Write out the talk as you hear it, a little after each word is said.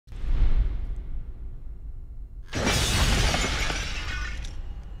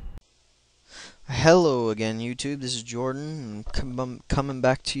Hello again, YouTube. This is Jordan. Coming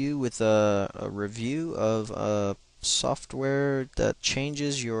back to you with a review of software that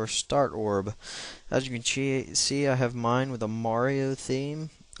changes your Start Orb. As you can see, I have mine with a Mario theme.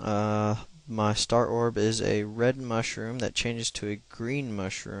 My Start Orb is a red mushroom that changes to a green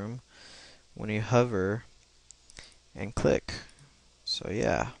mushroom when you hover and click. So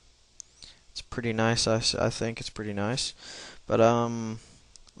yeah, it's pretty nice. I think it's pretty nice. But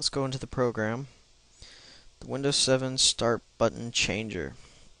let's go into the program. The Windows 7 Start Button Changer.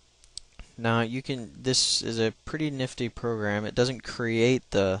 Now this is a pretty nifty program. It doesn't create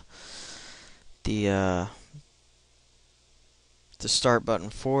the start button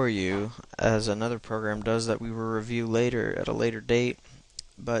for you as another program does that we will review later at a later date,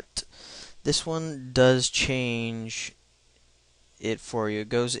 but this one does change it for you. It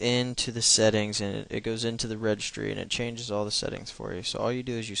goes into the settings and it goes into the registry and it changes all the settings for you. So all you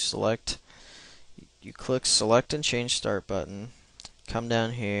do is you click select and change start button, come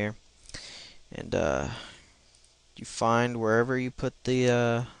down here, and you find wherever you put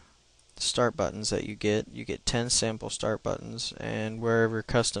the start buttons that you get 10 sample start buttons, and wherever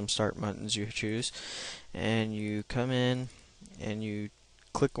custom start buttons you choose, and you come in and you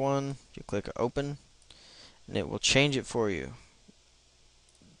click one, you click open, and it will change it for you.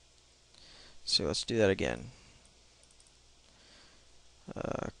 So let's do that again.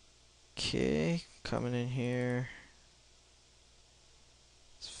 Okay, coming in here,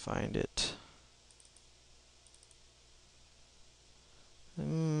 let's find it.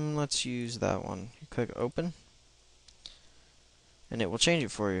 Let's use that one. You click open, and it will change it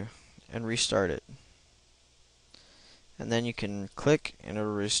for you and restart it. And then you can click and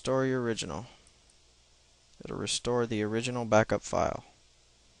it'll restore your original. It'll restore the original backup file.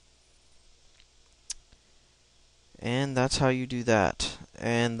 And that's how you do that.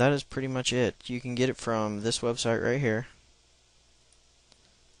 And that is pretty much it. You can get it from this website right here,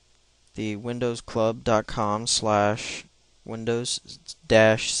 the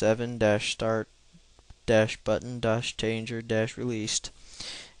windowsclub.com/windows-7-start-button-changer-released,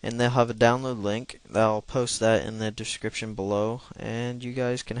 and they'll have a download link. I'll post that in the description below, and you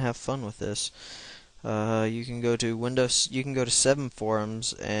guys can have fun with this. You can go to 7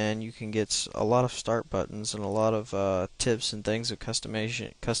 forums, and you can get a lot of start buttons and a lot of tips and things of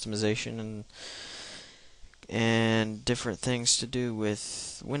customization and different things to do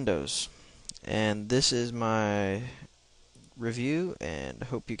with Windows. And this is my review, and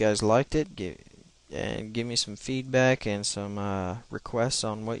hope you guys liked it. Give me some feedback and some requests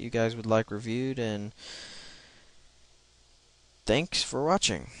on what you guys would like reviewed, and thanks for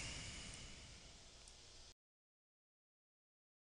watching.